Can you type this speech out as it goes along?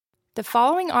The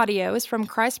following audio is from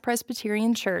Christ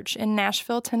Presbyterian Church in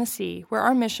Nashville, Tennessee, where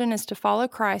our mission is to follow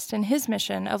Christ in his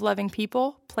mission of loving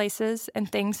people, places,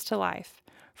 and things to life.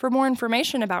 For more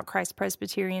information about Christ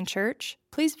Presbyterian Church,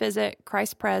 please visit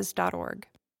christpres.org.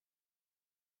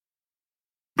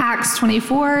 Acts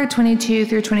 24, 22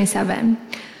 through 27.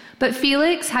 But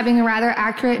Felix, having a rather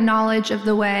accurate knowledge of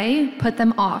the way, put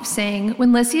them off, saying,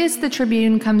 "When Lysias the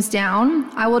tribune comes down,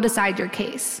 I will decide your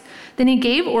case." Then he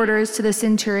gave orders to the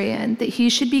centurion that he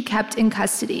should be kept in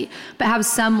custody, but have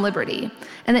some liberty,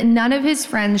 and that none of his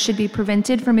friends should be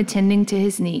prevented from attending to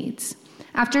his needs.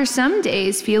 After some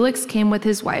days, Felix came with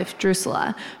his wife,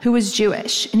 Drusilla, who was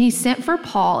Jewish, and he sent for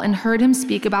Paul and heard him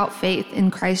speak about faith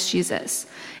in Christ Jesus.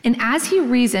 And as he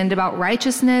reasoned about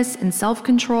righteousness and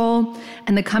self-control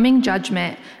and the coming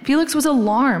judgment, Felix was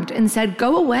alarmed and said,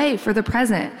 "Go away for the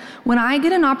present. When I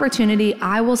get an opportunity,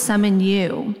 I will summon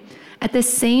you." At the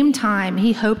same time,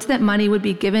 he hoped that money would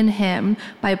be given him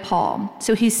by Paul,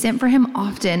 so he sent for him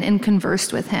often and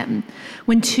conversed with him.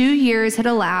 When 2 years had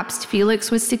elapsed, Felix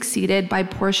was succeeded by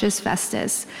Porcius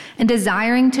Festus, and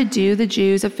desiring to do the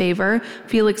Jews a favor,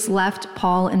 Felix left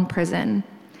Paul in prison.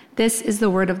 This is the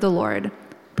word of the Lord.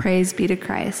 Praise be to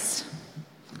Christ.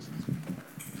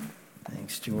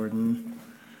 Thanks, Jordan.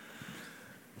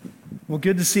 Well,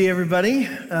 good to see everybody.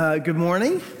 Good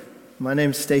morning. My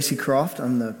name's Stacey Croft.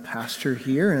 I'm the pastor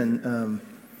here, and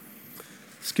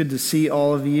it's good to see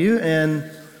all of you, and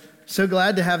so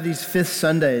glad to have these Fifth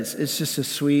Sundays. It's just a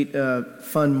sweet,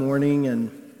 fun morning, and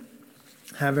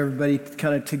have everybody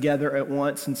kind of together at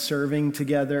once and serving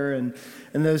together and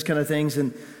those kind of things.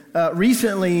 And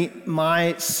recently,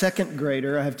 my second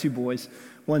grader, I have two boys,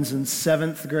 one's in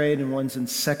 7th grade and one's in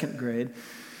 2nd grade,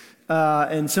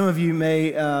 and some of you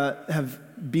may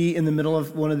be in the middle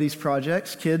of one of these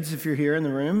projects, kids, if you're here in the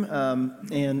room,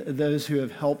 and those who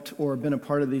have helped or been a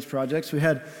part of these projects. We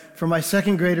had, for my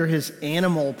 2nd grader, his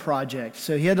animal project.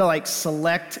 So he had to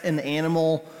select an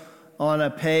animal on a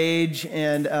page,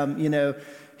 and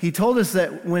he told us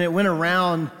that when it went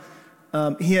around,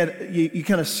 you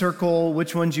kind of circle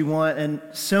which ones you want, and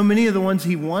so many of the ones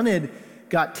he wanted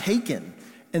got taken.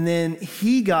 And then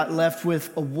he got left with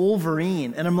a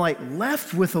wolverine. And I'm like,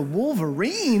 left with a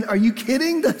wolverine? Are you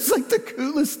kidding? That's the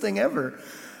coolest thing ever.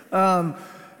 And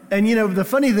the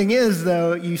funny thing is,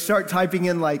 though, you start typing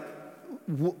in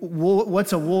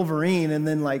what's a wolverine? And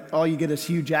then all you get is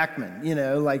Hugh Jackman,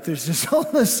 there's just all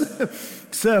this.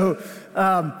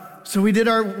 So we did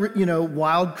our,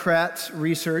 Wildcrats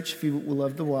research, if you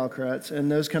love the Wildcrats,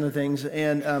 and those kind of things,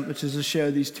 and which is to show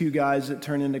these two guys that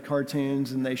turn into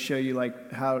cartoons, and they show you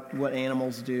what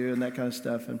animals do and that kind of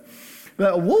stuff.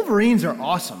 But wolverines are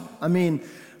awesome. I mean,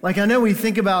 I know we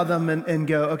think about them and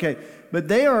go, okay, but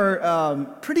they are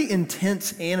pretty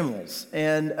intense animals.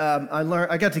 And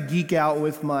I got to geek out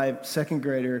with my 2nd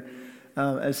grader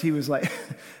as he was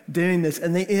doing this,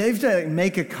 and they have to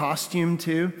make a costume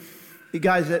too.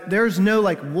 Guys, there's no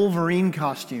Wolverine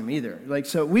costume either.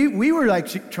 So we were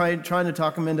trying to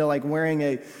talk them into wearing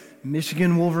a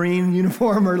Michigan Wolverine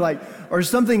uniform or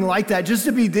something like that, just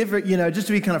to be different, just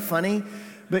to be kind of funny.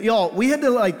 But y'all, we had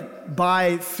to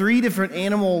buy 3 different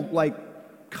animal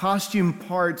costume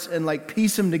parts and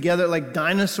piece them together,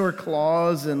 dinosaur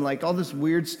claws and all this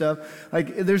weird stuff.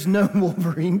 There's no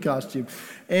Wolverine costume,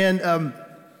 and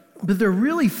but they're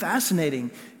really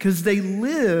fascinating because they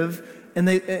live. And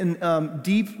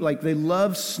they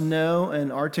love snow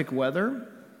and Arctic weather,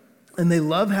 and they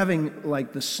love having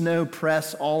the snow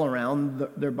press all around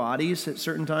their bodies at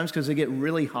certain times because they get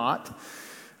really hot.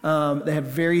 They have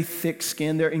very thick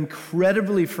skin. They're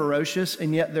incredibly ferocious,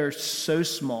 and yet they're so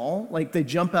small. They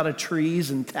jump out of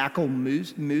trees and tackle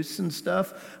moose and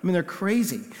stuff. I mean, they're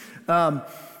crazy.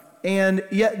 And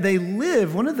yet they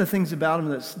live. One of the things about them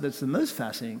that's the most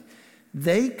fascinating,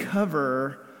 they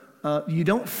cover. You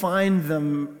don't find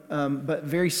them, but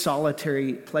very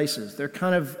solitary places. They're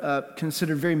kind of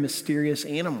considered very mysterious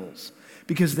animals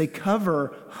because they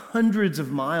cover hundreds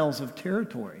of miles of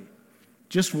territory,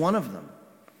 just one of them.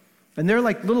 And they're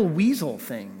like little weasel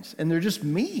things, and they're just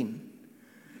mean.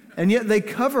 And yet they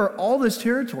cover all this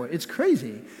territory. It's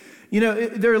crazy.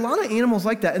 There are a lot of animals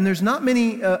like that, and there's not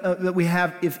many that we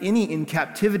have, if any, in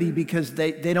captivity because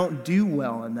they don't do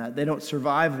well in that. They don't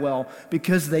survive well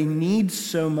because they need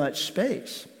so much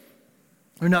space.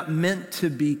 They're not meant to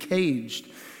be caged.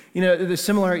 The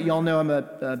similar, y'all know I'm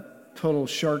a total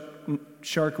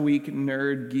Shark Week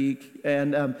nerd geek,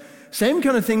 and same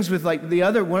kind of things with one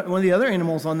of the other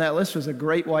animals on that list was a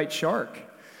great white shark.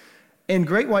 And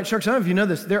great white sharks, I don't know if you know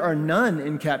this, there are none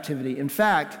in captivity. In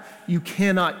fact, you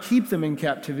cannot keep them in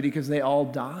captivity because they all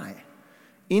die.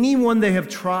 Anyone they have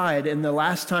tried, and the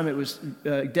last time it was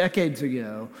decades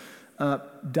ago,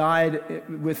 died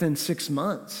within 6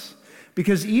 months.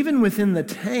 Because even within the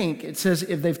tank, it says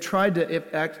if they've tried to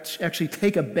actually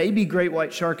take a baby great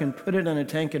white shark and put it in a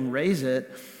tank and raise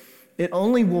it, it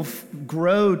only will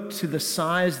grow to the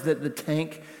size that the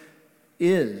tank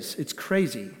is. It's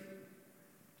crazy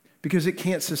because it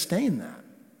can't sustain that.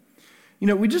 You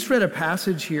know, we just read a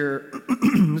passage here.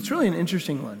 It's really an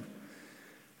interesting one.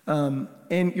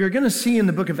 And you're going to see in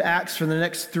the book of Acts for the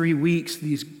next 3 weeks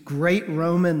these great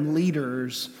Roman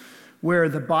leaders where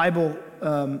the Bible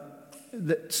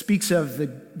that speaks of the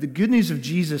good news of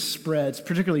Jesus spreads,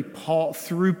 particularly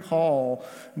through Paul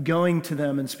going to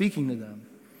them and speaking to them.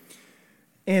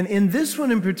 And in this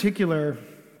one in particular,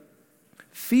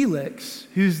 Felix,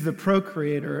 who's the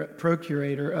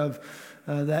procurator of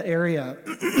that area,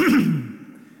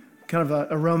 kind of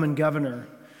a Roman governor,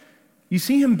 you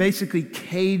see him basically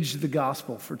cage the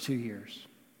gospel for 2 years.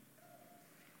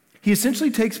 He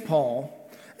essentially takes Paul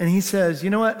and he says, you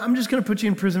know what, I'm just going to put you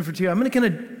in prison for 2 years. I'm going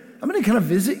to kind of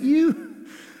visit you.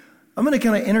 I'm going to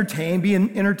kind of be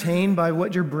entertained by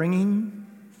what you're bringing.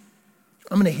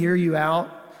 I'm going to hear you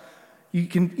out. You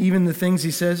can, even the things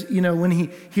he says, you know, when he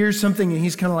hears something and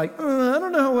he's kind of like, I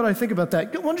don't know what I think about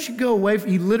that. Why don't you go away?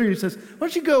 He literally says, why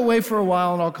don't you go away for a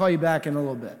while and I'll call you back in a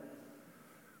little bit.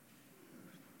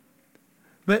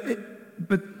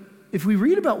 But if we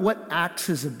read about what Acts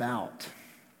is about,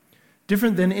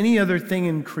 different than any other thing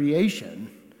in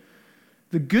creation,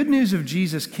 the good news of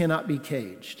Jesus cannot be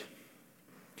caged.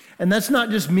 And that's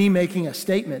not just me making a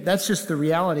statement. That's just the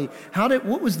reality.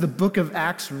 What was the book of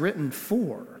Acts written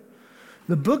for?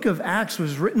 The book of Acts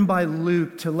was written by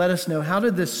Luke to let us know how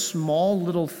did this small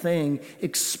little thing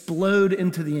explode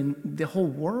into the whole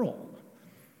world?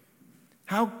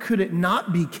 How could it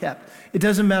not be kept? It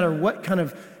doesn't matter what kind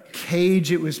of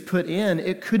cage it was put in.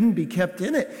 It couldn't be kept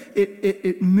in it.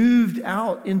 It moved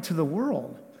out into the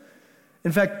world.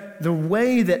 In fact, the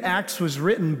way that Acts was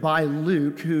written by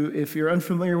Luke, who, if you're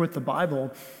unfamiliar with the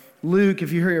Bible, Luke,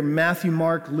 if you hear Matthew,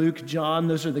 Mark, Luke, John,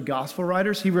 those are the gospel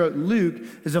writers. He wrote Luke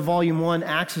as a volume 1,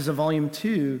 Acts as a volume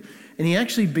 2, and he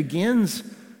actually begins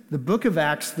the book of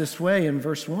Acts this way in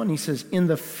verse 1. He says, in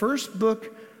the first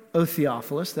book, O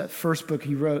Theophilus, that first book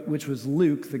he wrote, which was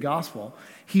Luke, the gospel,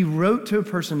 he wrote to a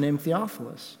person named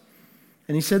Theophilus.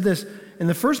 And he said this, in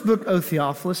the first book, O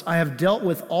Theophilus, I have dealt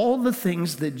with all the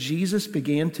things that Jesus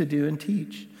began to do and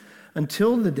teach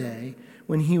until the day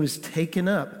when he was taken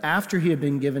up, after he had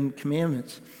been given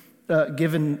commandments,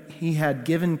 he had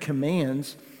given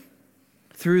commands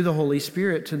through the Holy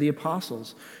Spirit to the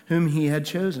apostles whom he had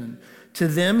chosen. To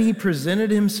them he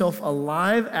presented himself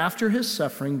alive after his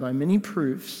suffering by many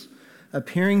proofs,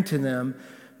 appearing to them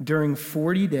during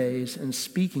 40 days and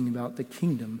speaking about the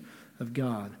kingdom of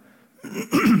God.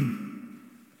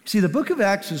 See, the book of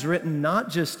Acts is written not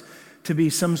just to be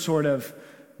some sort of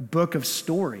book of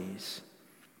stories.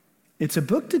 It's a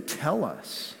book to tell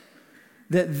us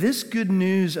that this good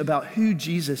news about who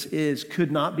Jesus is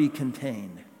could not be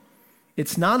contained.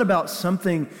 It's not about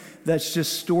something that's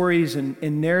just stories and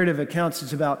narrative accounts.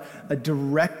 It's about a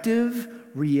directive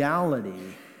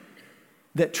reality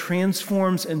that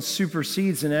transforms and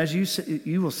supersedes. And as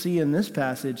you will see in this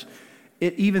passage,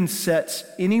 it even sets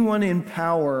anyone in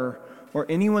power or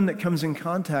anyone that comes in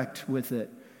contact with it,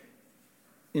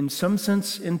 in some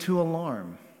sense, into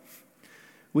alarm.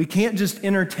 We can't just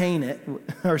entertain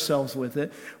ourselves with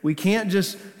it. We can't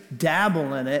just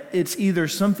dabble in it. It's either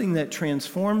something that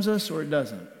transforms us or it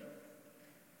doesn't.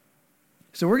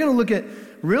 So we're going to look at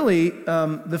really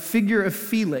the figure of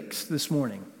Felix this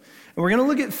morning. And we're going to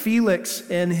look at Felix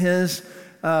and his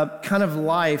kind of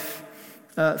life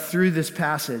through this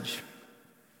passage,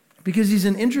 because he's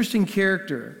an interesting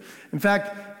character. In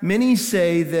fact, many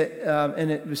say that, and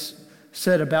it was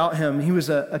said about him, he was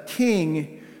a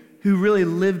king who really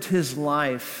lived his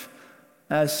life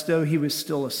as though he was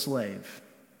still a slave,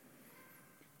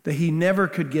 that he never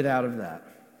could get out of that.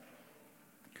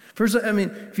 First,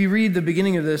 if you read the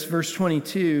beginning of this, verse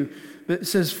 22, it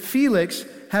says, Felix,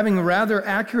 having rather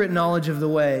accurate knowledge of the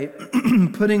way,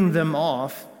 putting them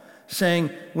off, saying,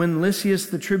 when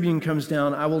Lysias the tribune comes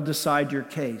down, I will decide your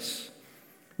case.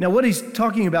 Now, what he's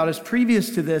talking about is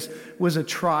previous to this was a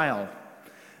trial.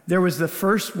 There was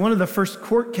one of the first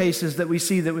court cases that we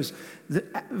see that was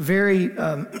very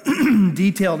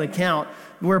detailed account,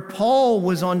 where Paul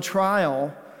was on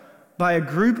trial by a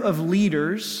group of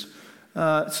leaders,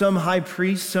 some high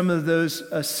priests, some of those,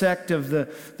 a sect of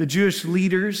the Jewish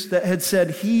leaders that had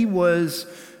said he was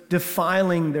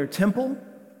defiling their temple,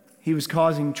 he was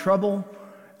causing trouble,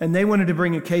 And they wanted to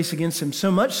bring a case against him,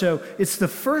 so much so, it's the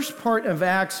first part of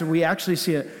Acts where we actually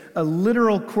see a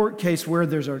literal court case where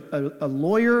there's a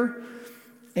lawyer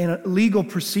and legal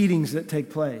proceedings that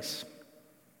take place.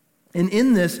 And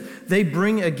in this, they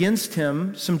bring against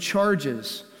him some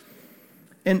charges.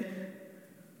 And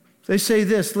they say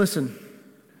this, listen,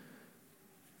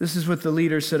 this is what the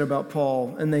leaders said about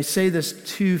Paul, and they say this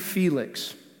to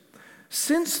Felix.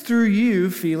 Since through you,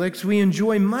 Felix, we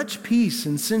enjoy much peace,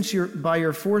 and since by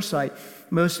your foresight,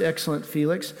 most excellent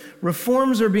Felix,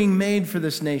 reforms are being made for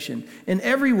this nation. In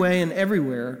every way and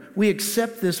everywhere, we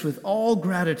accept this with all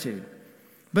gratitude.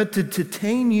 But to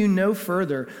detain you no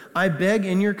further, I beg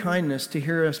in your kindness to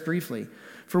hear us briefly.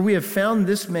 For we have found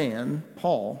this man,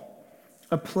 Paul,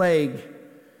 a plague,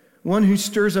 one who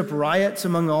stirs up riots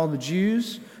among all the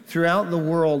Jews throughout the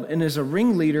world and is a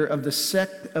ringleader of the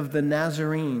sect of the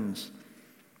Nazarenes.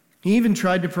 He even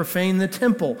tried to profane the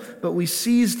temple, but we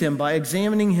seized him. By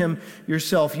examining him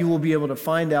yourself, you will be able to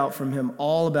find out from him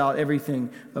all about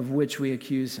everything of which we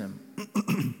accuse him.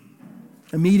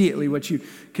 Immediately, what you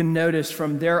can notice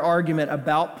from their argument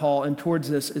about Paul and towards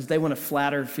this is they want to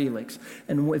flatter Felix.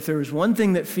 And if there was one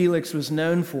thing that Felix was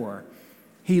known for,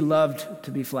 he loved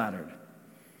to be flattered.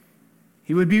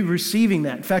 He would be receiving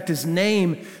that. In fact, his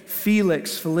name,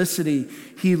 Felix, Felicity,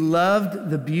 he loved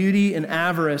the beauty and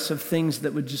avarice of things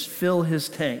that would just fill his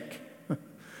tank.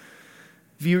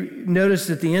 If you notice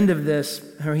at the end of this,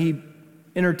 how he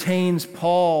entertains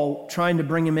Paul, trying to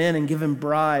bring him in and give him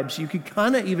bribes, you could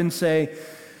kind of even say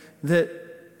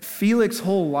that Felix's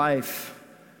whole life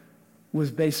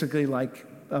was basically like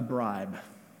a bribe.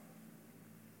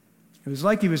 It was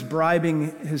like he was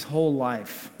bribing his whole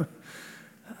life.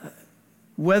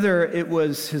 Whether it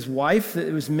was his wife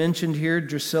that was mentioned here,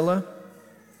 Drusilla.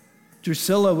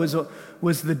 Drusilla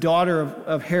was the daughter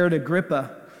of Herod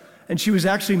Agrippa, and she was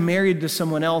actually married to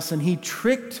someone else, and he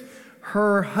tricked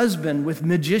her husband with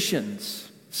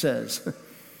magicians, says,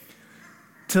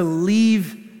 to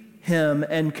leave him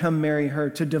and come marry her,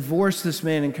 to divorce this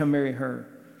man and come marry her.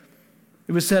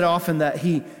 It was said often that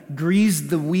he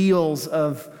greased the wheels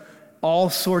of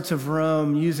all sorts of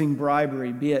Rome using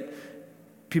bribery, be it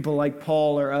people like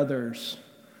Paul or others.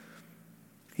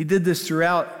 He did this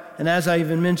throughout, and as I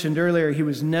even mentioned earlier, he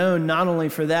was known not only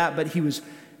for that, but he was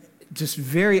just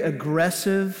very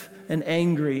aggressive and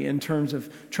angry in terms of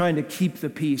trying to keep the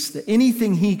peace. That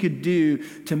anything he could do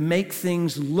to make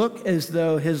things look as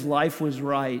though his life was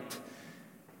right,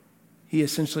 he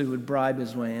essentially would bribe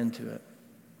his way into it.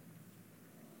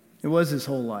 It was his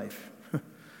whole life.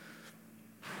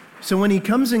 So when he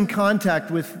comes in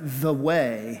contact with the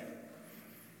way,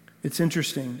 it's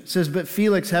interesting. It says, but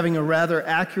Felix, having a rather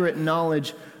accurate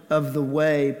knowledge of the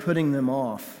way, putting them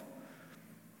off.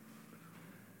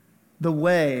 The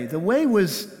way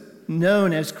was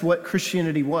known as what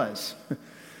Christianity was.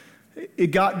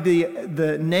 It got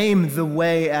the name the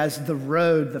way as the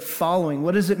road, the following.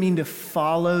 What does it mean to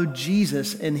follow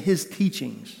Jesus and his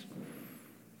teachings?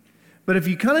 But if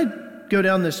you kind of go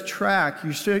down this track,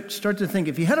 you start to think,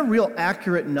 if he had a real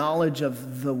accurate knowledge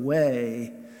of the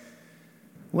way,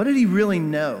 what did he really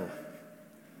know?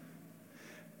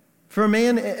 For a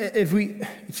man,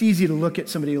 it's easy to look at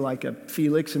somebody like a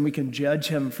Felix and we can judge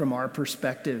him from our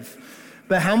perspective.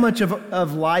 But how much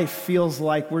of life feels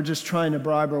like we're just trying to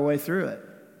bribe our way through it?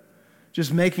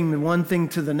 Just making the one thing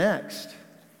to the next.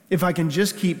 If I can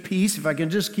just keep peace, if I can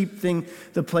just keep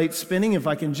the plate spinning, if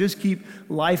I can just keep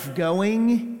life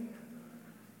going,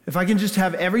 if I can just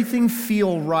have everything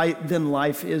feel right, then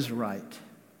life is right.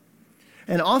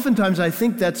 And oftentimes I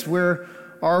think that's where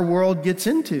our world gets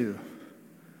into.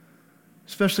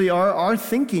 Especially our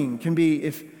thinking can be,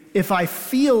 if I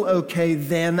feel okay,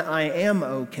 then I am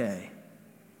okay.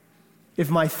 If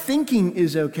my thinking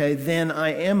is okay, then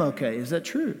I am okay. Is that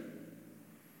true?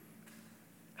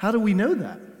 How do we know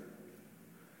that?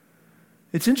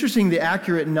 It's interesting, the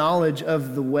accurate knowledge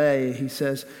of the way, he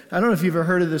says. I don't know if you've ever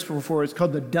heard of this before. It's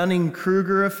called the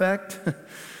Dunning-Kruger effect.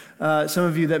 Some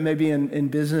of you that may be in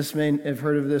business may have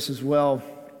heard of this as well.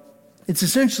 It's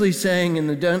essentially saying in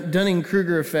the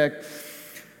Dunning-Kruger effect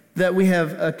that we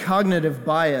have a cognitive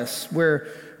bias where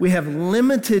we have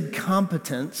limited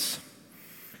competence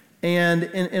and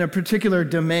in a particular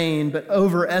domain, but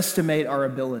overestimate our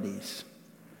abilities.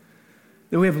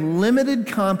 That we have limited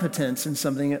competence in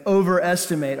something and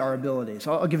overestimate our abilities.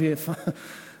 I'll give you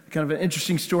kind of an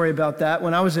interesting story about that.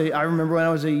 I remember when I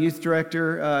was a youth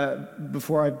director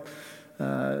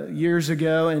years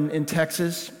ago in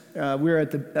Texas. We were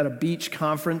at a beach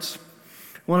conference.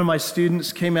 One of my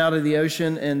students came out of the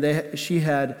ocean and she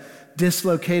had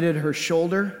dislocated her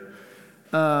shoulder.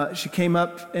 She came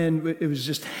up and it was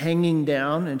just hanging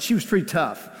down, and she was pretty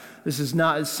tough. This is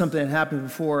not something that happened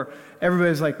before.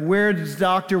 Everybody's like, where's the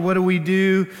doctor? What do we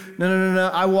do?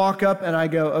 No. I walk up and I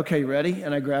go, okay, ready?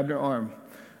 And I grabbed her arm.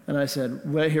 And I said,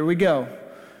 well, here we go.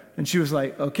 And she was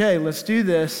like, okay, let's do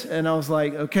this. And I was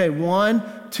like, okay,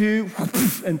 1, 2,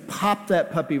 and pop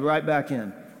that puppy right back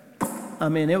in. I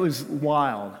mean, it was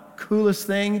wild. Coolest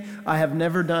thing I have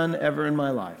never done ever in my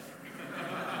life.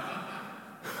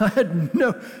 I had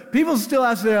people still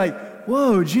ask me, like,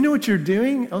 whoa, do you know what you're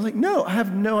doing? I was like, no, I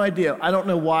have no idea. I don't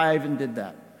know why I even did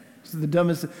that. It's the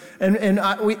dumbest. And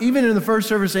even in the first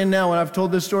service and now when I've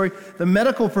told this story, the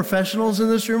medical professionals in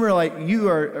this room are like,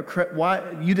 why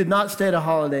you did not stay at a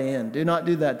Holiday Inn. Do not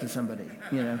do that to somebody,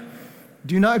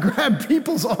 Do not grab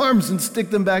people's arms and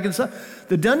stick them back inside.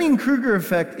 The Dunning-Kruger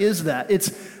effect is that. It's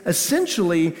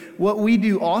essentially what we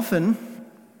do often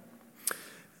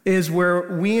is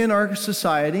where we in our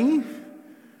society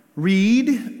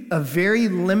read a very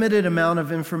limited amount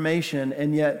of information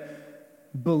and yet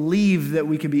believe that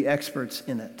we could be experts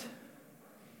in it.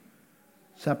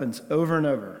 This happens over and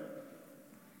over.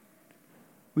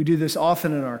 We do this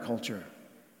often in our culture.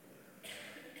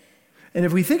 And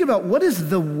if we think about what is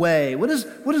the way, what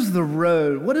is the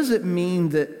road, what does it mean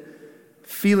that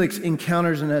Felix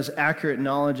encounters and has accurate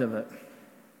knowledge of it?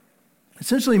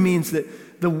 Essentially means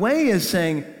that the way is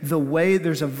saying the way.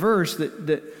 There's a verse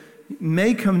that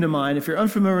may come to mind if you're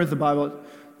unfamiliar with the Bible,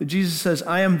 that Jesus says,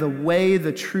 I am the way,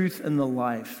 the truth, and the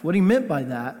life. What he meant by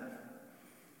that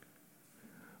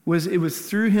was it was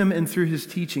through him and through his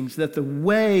teachings that the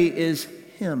way is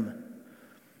him.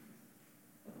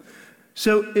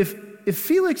 So if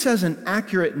Felix has an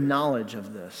accurate knowledge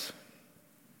of this,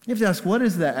 you have to ask, what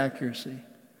is that accuracy?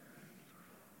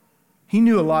 He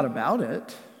knew a lot about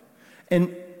it.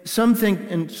 And some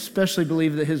think, and especially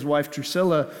believe, that his wife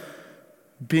Drusilla,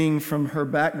 being from her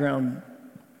background,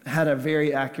 had a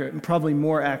very accurate and probably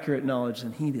more accurate knowledge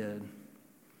than he did.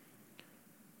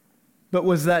 But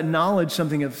was that knowledge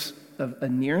something of a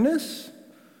nearness,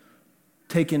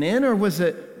 taken in, or was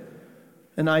it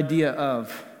an idea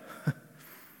of?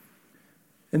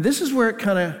 And this is where it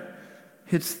kind of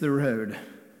hits the road.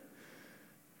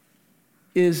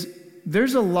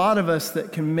 There's a lot of us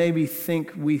that can maybe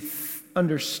think we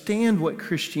understand what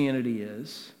Christianity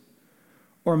is,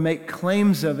 or make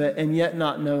claims of it and yet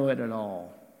not know it at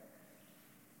all.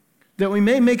 That we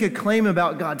may make a claim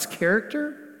about God's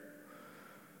character,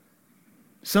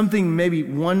 something, maybe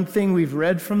one thing we've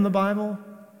read from the Bible,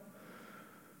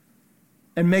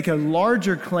 and make a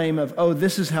larger claim of, oh,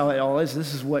 this is how it all is,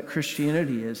 this is what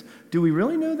Christianity is. Do we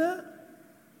really know that?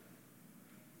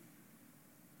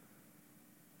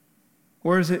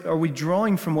 Or are we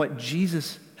drawing from what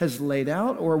Jesus has laid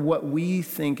out, or what we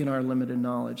think in our limited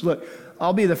knowledge? Look,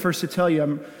 I'll be the first to tell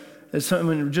you, as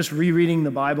someone just rereading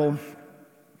the Bible,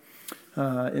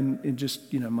 in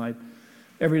just, my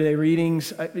everyday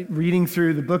readings, reading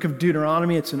through the book of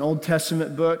Deuteronomy. It's an Old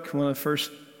Testament book, one of the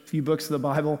first few books of the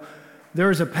Bible. There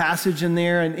is a passage in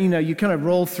there, and you kind of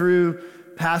roll through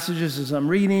passages as I'm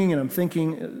reading and I'm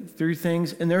thinking through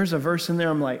things, and there's a verse in there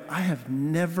I'm like, I have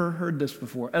never heard this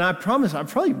before. And I promise I've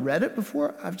probably read it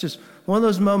before. I've just, one of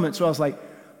those moments where I was like,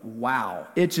 wow,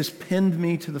 it just pinned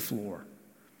me to the floor.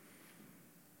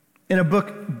 In a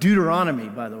book, Deuteronomy,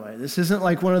 by the way. This isn't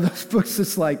like one of those books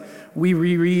that's like we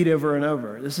reread over and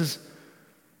over. This is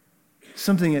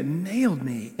something that nailed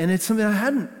me, and it's something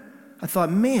I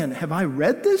thought, man, have I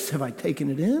read this? Have I taken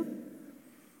it in?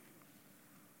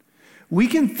 We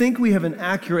can think we have an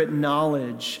accurate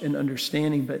knowledge and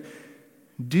understanding, but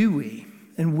do we?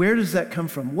 And where does that come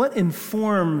from? What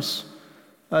informs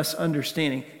us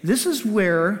understanding? This is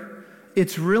where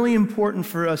it's really important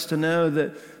for us to know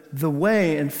that the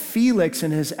way, and Felix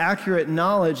and his accurate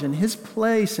knowledge and his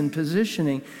place and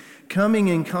positioning, coming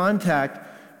in contact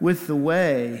with the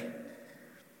way,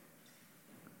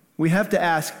 we have to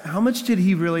ask, how much did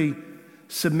he really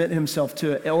submit himself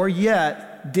to it? Or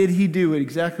yet, did he do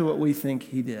exactly what we think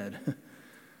he did?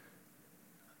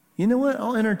 You know what?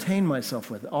 I'll entertain myself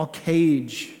with it. I'll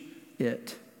cage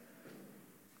it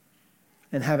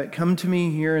and have it come to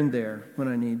me here and there when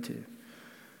I need to.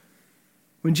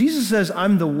 When Jesus says,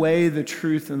 I'm the way, the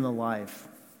truth, and the life,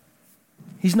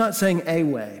 he's not saying a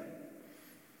way.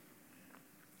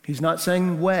 He's not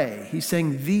saying way. He's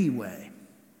saying the way.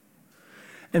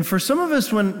 And for some of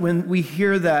us, when we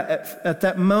hear that, at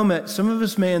that moment, some of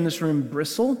us may in this room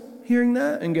bristle hearing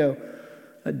that and go,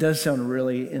 that does sound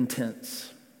really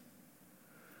intense.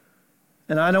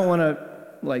 And I don't want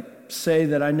to say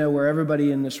that I know where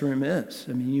everybody in this room is.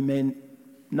 I mean, you may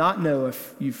not know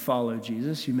if you follow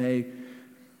Jesus. You may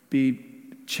be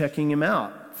checking him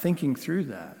out. thinking through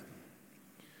that.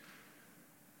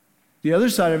 The other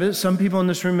side of it, some people in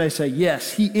this room may say,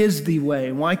 yes, he is the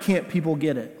way. Why can't people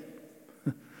get it?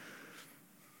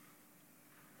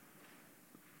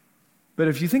 But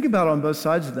if you think about on both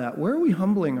sides of that, where are we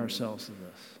humbling ourselves to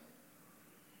this?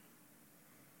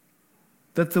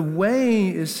 That the way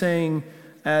is saying,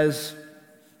 as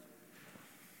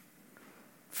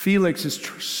Felix is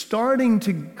starting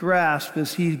to grasp,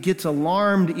 as he gets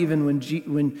alarmed even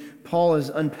when Paul is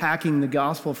unpacking the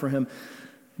gospel for him,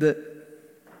 that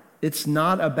it's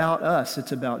not about us,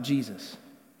 it's about Jesus.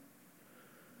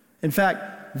 In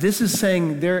fact, this is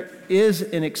saying there is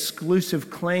an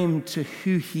exclusive claim to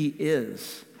who he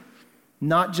is,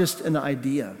 not just an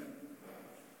idea.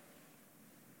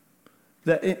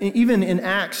 That even in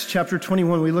Acts chapter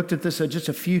 21, we looked at this just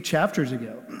a few chapters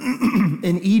ago.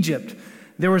 In Egypt,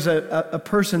 there was a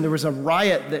person, there was a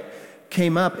riot that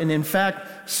came up. And in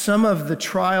fact, some of the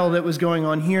trial that was going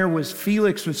on here was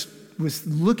Felix was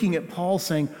looking at Paul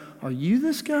saying, "Are you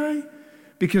this guy?"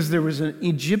 Because there was an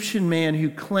Egyptian man who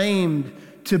claimed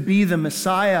to be the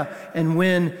Messiah. And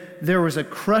when there was a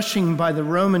crushing by the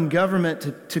Roman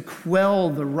government to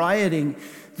quell the rioting,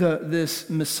 this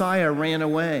Messiah ran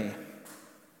away.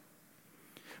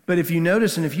 But if you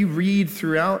notice, and if you read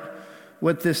throughout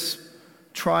what this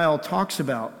trial talks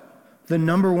about, the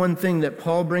number one thing that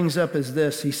Paul brings up is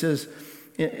this. He says,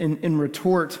 in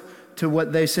retort to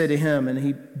what they say to him, and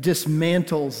he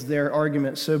dismantles their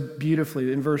argument so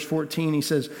beautifully. In verse 14, he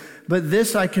says, "But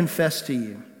this I confess to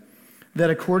you, that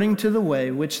according to the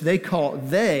way which they call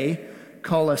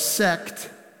a sect,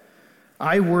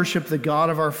 I worship the God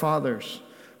of our fathers,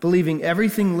 believing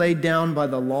everything laid down by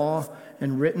the law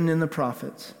and written in the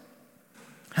prophets,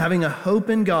 having a hope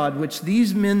in God, which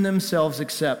these men themselves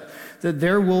accept, that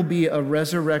there will be a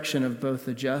resurrection of both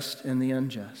the just and the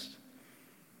unjust."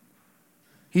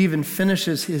 He even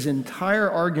finishes his entire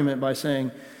argument by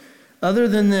saying, "Other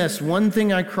than this, one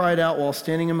thing I cried out while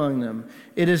standing among them,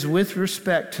 it is with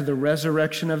respect to the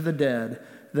resurrection of the dead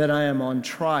that I am on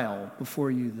trial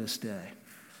before you this day."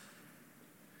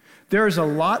 There is a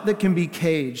lot that can be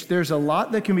caged. There's a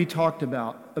lot that can be talked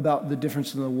about the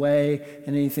difference in the way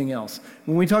and anything else.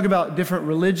 When we talk about different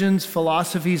religions,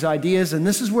 philosophies, ideas, and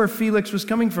this is where Felix was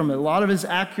coming from, a lot of his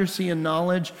accuracy and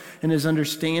knowledge and his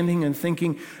understanding and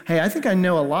thinking, hey, I think I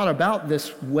know a lot about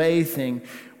this way thing.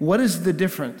 What is the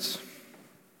difference?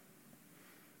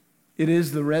 It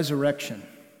is the resurrection.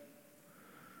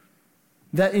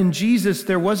 That in Jesus,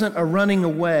 there wasn't a running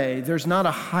away. There's not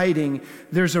a hiding.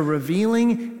 There's a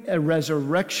revealing, a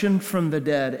resurrection from the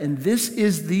dead. And this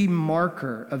is the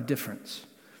marker of difference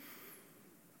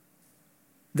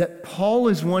that Paul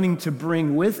is wanting to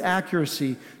bring with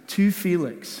accuracy to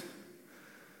Felix.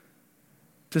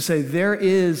 To say there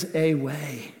is a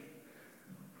way.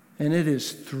 And it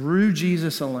is through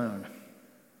Jesus alone.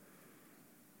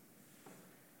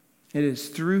 It is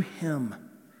through him.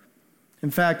 In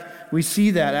fact, we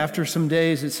see that after some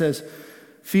days, it says,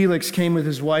 Felix came with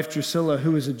his wife Drusilla,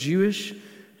 who was a Jewish,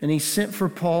 and he sent for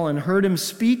Paul and heard him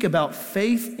speak about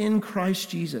faith in Christ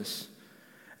Jesus.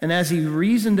 And as he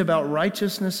reasoned about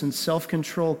righteousness and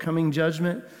self-control, coming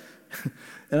judgment,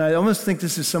 and I almost think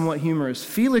this is somewhat humorous,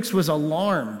 Felix was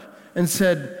alarmed and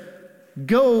said,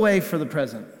 "Go away for the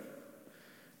present.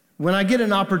 When I get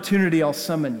an opportunity, I'll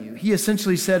summon you." He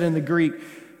essentially said in the Greek,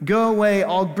 "Go away,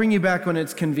 I'll bring you back when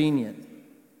it's convenient."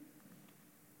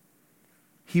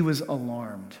 He was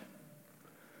alarmed.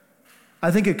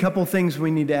 I think a couple things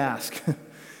we need to ask.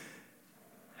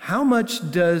 How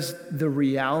much does the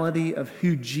reality of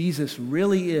who Jesus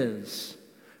really is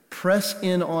press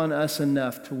in on us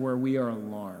enough to where we are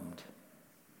alarmed?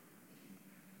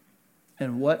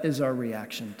 And what is our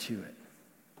reaction to it?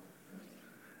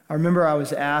 I remember I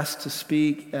was asked to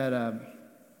speak at a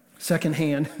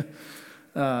secondhand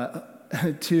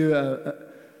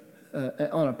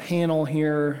on a panel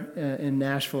here in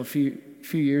Nashville a few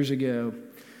years ago.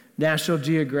 National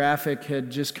Geographic had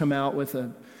just come out with a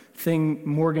thing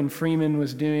Morgan Freeman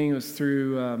was doing. It was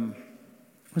through,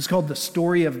 it was called The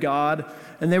Story of God.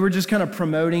 And they were just kind of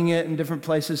promoting it in different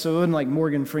places. So it wasn't like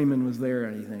Morgan Freeman was there or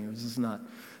anything. It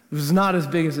was not as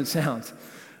big as it sounds.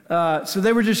 So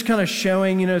they were just kind of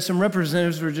showing, some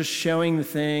representatives were just showing the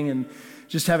thing and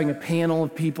just having a panel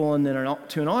of people and then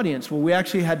to an audience. Well, we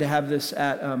actually had to have this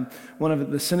at one of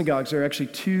the synagogues. There are actually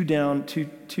two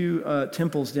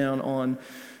temples down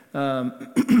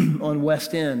on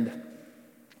West End.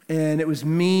 And it was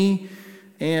me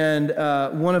and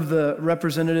one of the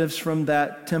representatives from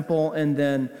that temple, and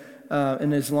then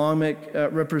an Islamic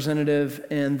representative,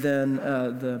 and then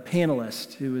the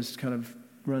panelist who was kind of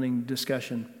running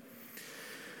discussion.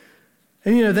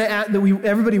 And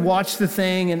everybody watched the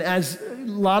thing, and as a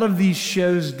lot of these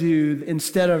shows do,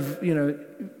 instead of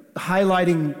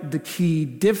highlighting the key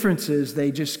differences,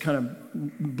 they just kind of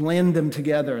blend them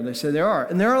together, and they say there are.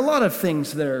 And there are a lot of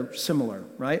things that are similar,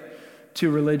 right,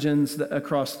 to religions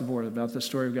across the board about the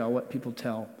story of God, what people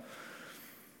tell.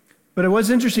 But it was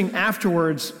interesting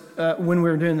afterwards when we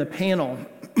were doing the panel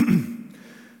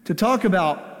to talk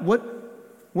about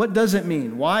what does it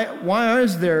mean? Why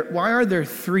are there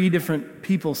three different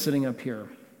people sitting up here?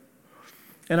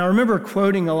 And I remember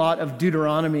quoting a lot of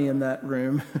Deuteronomy in that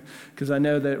room because I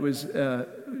know that it was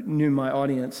knew my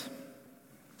audience.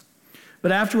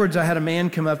 But afterwards, I had a man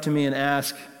come up to me and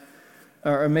ask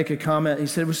or make a comment. He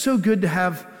said, it was so good to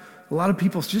have a lot of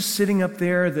people just sitting up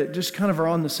there that just kind of are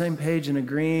on the same page and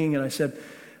agreeing. And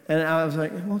I was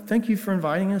like, well, thank you for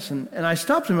inviting us. And I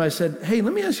stopped him. I said, hey,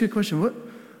 let me ask you a question.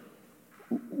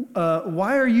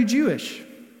 Why are you Jewish?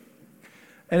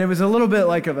 And it was a little bit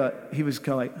like he was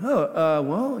kind of like,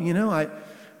 I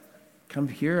come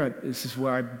here, this is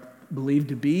where I believe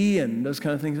to be, and those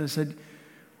kind of things. I said,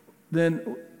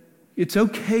 then it's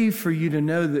okay for you to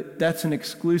know that that's an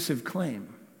exclusive claim.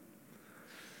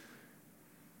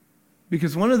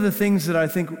 Because one of the things that I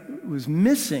think was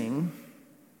missing,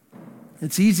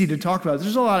 it's easy to talk about.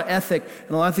 There's a lot of ethic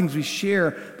and a lot of things we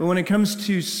share, but when it comes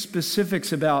to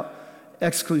specifics about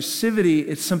exclusivity,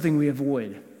 it's something we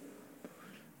avoid.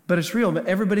 But it's real, but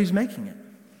everybody's making it.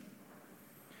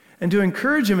 And to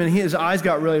encourage him, and his eyes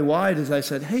got really wide as I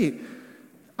said, hey,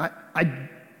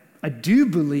 I do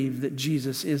believe that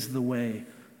Jesus is the way,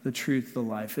 the truth, the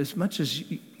life. As much as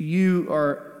you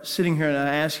are sitting here and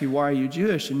I ask you, why are you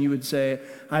Jewish? And you would say,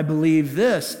 I believe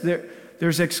this.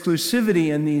 There's exclusivity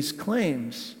in these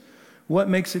claims. What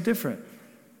makes it different?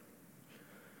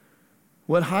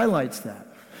 What highlights that?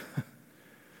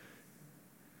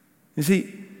 You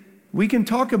see, we can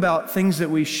talk about things that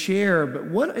we share, but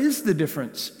what is the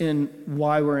difference in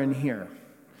why we're in here?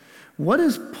 What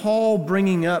is Paul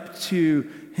bringing up to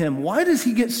him? Why does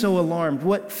he get so alarmed?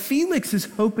 What Felix is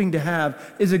hoping to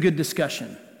have is a good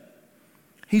discussion.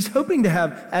 He's hoping to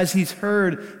have, as he's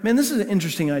heard, man, this is an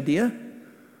interesting idea.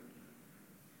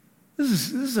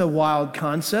 This is a wild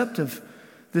concept of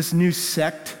this new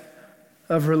sect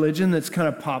of religion that's kind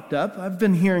of popped up. I've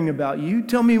been hearing about you.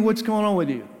 Tell me what's going on with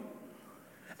you.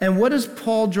 And what does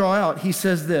Paul draw out? He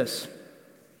says this,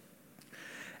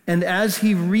 and as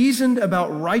he reasoned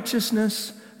about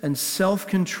righteousness and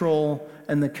self-control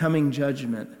and the coming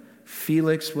judgment,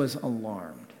 Felix was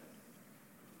alarmed.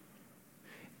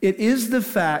 It is the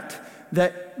fact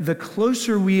that the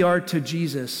closer we are to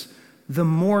Jesus, the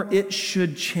more it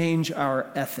should change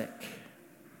our ethic.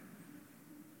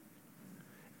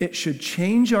 It should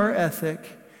change our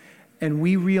ethic, and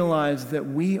we realize that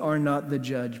we are not the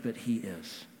judge, but he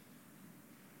is.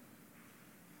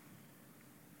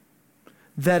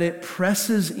 That it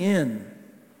presses in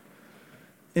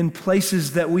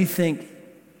places that we think,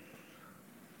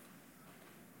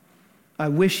 I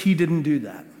wish he didn't do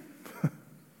that.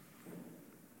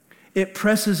 It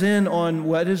presses in on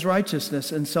what is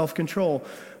righteousness and self-control,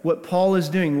 what Paul is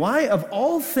doing. Why, of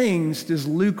all things, does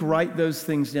Luke write those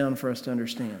things down for us to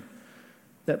understand?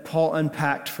 That Paul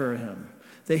unpacked for him,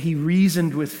 that he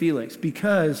reasoned with Felix,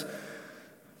 because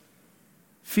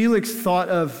Felix thought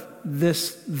of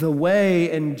the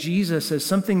way and Jesus as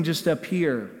something just up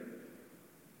here.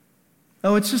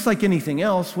 Oh, it's just like anything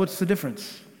else. What's the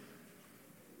difference?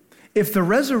 If the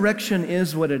resurrection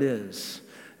is what it is,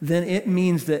 then it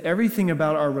means that everything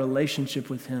about our relationship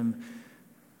with him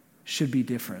should be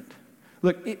different.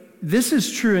 Look, this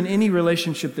is true in any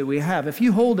relationship that we have. If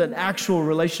you hold an actual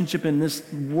relationship in this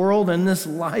world and this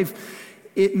life,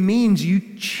 it means you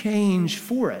change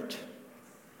for it.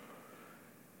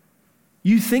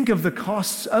 You think of the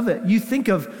costs of it. You think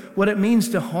of what it means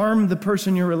to harm the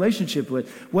person you're in a relationship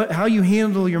with, how you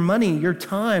handle your money, your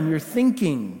time, your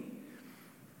thinking.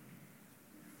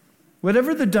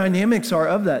 Whatever the dynamics are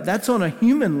of that, that's on a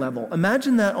human level.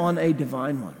 Imagine that on a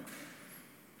divine one.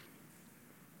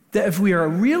 That if we are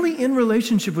really in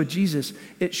relationship with Jesus,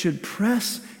 it should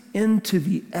press into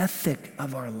the ethic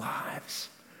of our lives.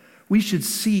 We should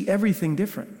see everything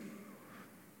different.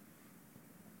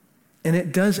 And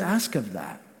it does ask of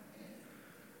that.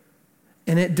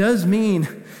 And it does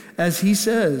mean, as he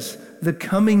says, the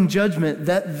coming judgment,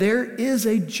 that there is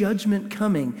a judgment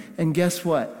coming. And guess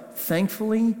what?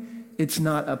 Thankfully, it's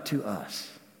not up to us.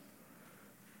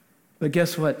 But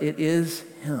guess what? It is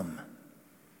him.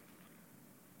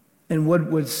 And what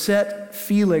would set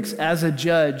Felix as a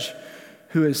judge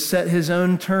who has set his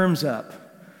own terms up,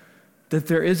 that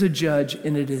there is a judge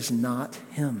and it is not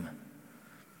him.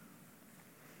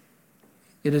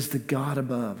 It is the God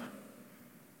above.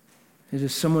 It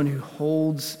is someone who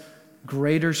holds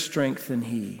greater strength than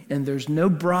he. And there's no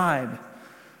bribe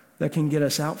that can get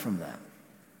us out from that.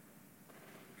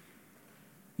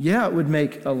 Yeah, it would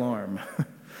make alarm.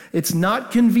 It's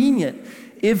not convenient.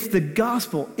 If the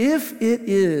gospel, if it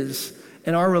is,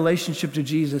 and our relationship to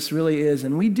Jesus really is,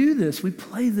 and we do this, we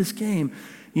play this game,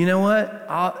 you know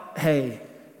what? Hey,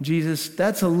 Jesus,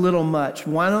 that's a little much.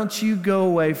 Why don't you go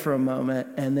away for a moment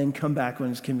and then come back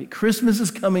when it's convenient? Christmas is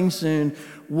coming soon.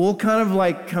 We'll kind of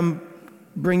like come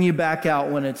bring you back out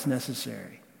when it's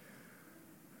necessary.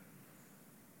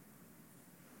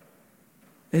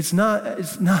 It's not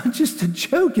just a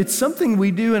joke. It's something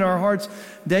we do in our hearts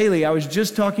daily. I was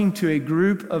just talking to a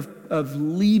group of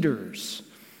leaders,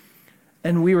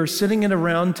 and we were sitting at a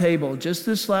round table just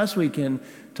this last weekend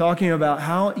talking about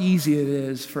how easy it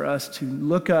is for us to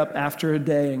look up after a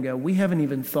day and go, we haven't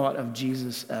even thought of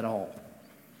Jesus at all.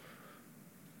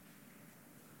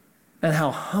 And how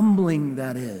humbling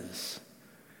that is.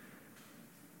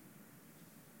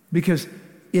 Because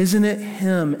isn't it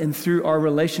him and through our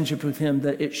relationship with him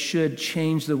that it should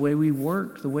change the way we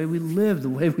work, the way we live, the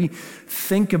way we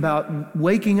think about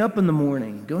waking up in the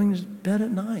morning, going to bed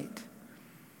at night,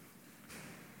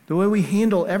 the way we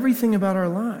handle everything about our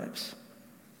lives.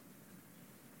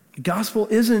 The gospel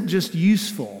isn't just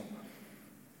useful.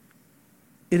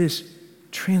 It is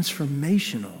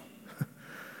transformational.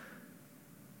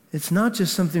 It's not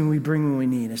just something we bring when we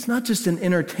need. It's not just an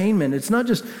entertainment. It's not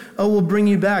just, oh, we'll bring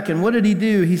you back. And what did he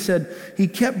do? He said he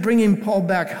kept bringing Paul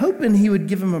back, hoping he would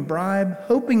give him a bribe,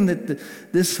 hoping that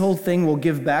this whole thing will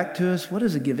give back to us. What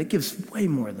does it give? It gives way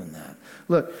more than that.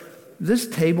 Look, this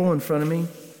table in front of me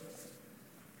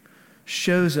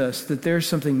shows us that there's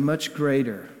something much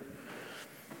greater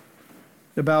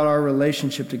about our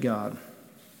relationship to God.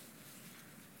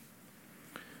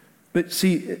 But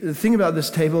see, the thing about this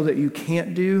table that you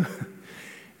can't do,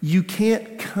 you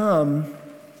can't come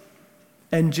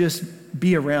and just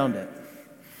be around it.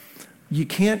 You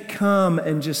can't come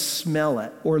and just smell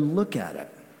it or look at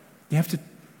it. You have to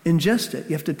ingest it.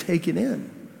 You have to take it in.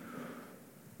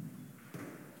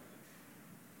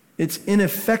 It's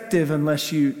ineffective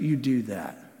unless you do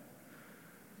that.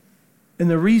 And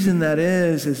the reason that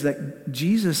is that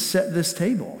Jesus set this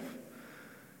table.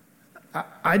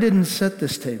 I didn't set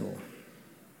this table.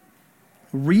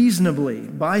 Reasonably,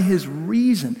 by his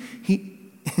reason,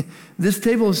 this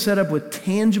table is set up with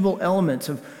tangible elements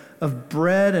of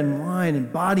bread and wine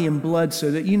and body and blood so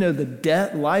that you know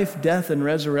the life, death, and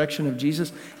resurrection of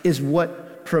Jesus is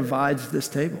what provides this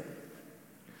table.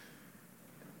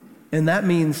 And that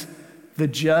means the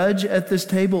judge at this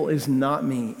table is not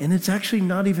me, and it's actually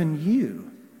not even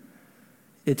you.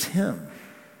 It's him.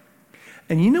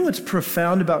 And you know what's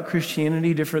profound about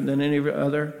Christianity, different than any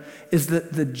other, is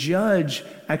that the judge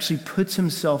actually puts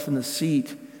himself in the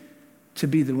seat to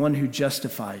be the one who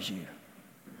justifies you,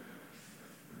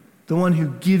 the one who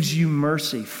gives you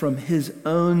mercy from his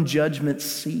own judgment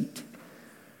seat.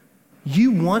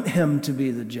 You want him to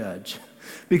be the judge,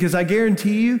 because I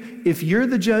guarantee you, if you're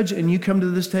the judge and you come to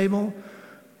this table,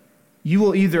 you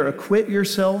will either acquit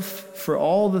yourself for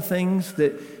all the things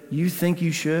that you think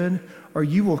you should, or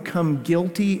you will come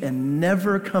guilty and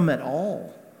never come at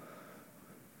all.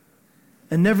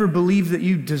 And never believe that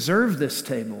you deserve this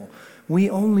table. We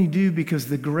only do because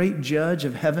the great judge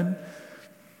of heaven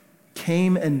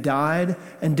came and died,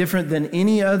 and different than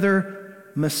any other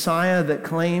Messiah that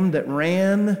claimed, that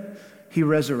ran, he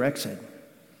resurrected.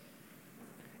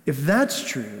 If that's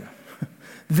true,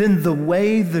 then the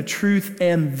way, the truth,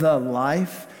 and the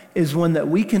life is one that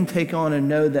we can take on and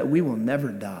know that we will never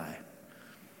die.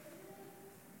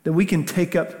 That we can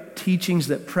take up teachings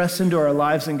that press into our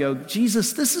lives and go,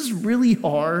 Jesus, this is really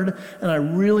hard, and I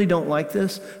really don't like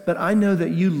this, but I know that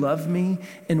you love me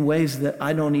in ways that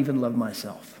I don't even love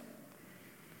myself.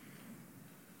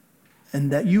 And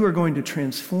that you are going to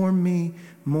transform me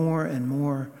more and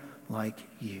more like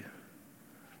you.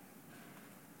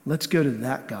 Let's go to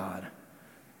that God.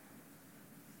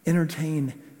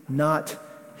 Entertain not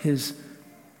his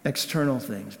external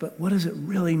things, but what does it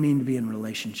really mean to be in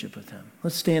relationship with him?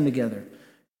 Let's stand together.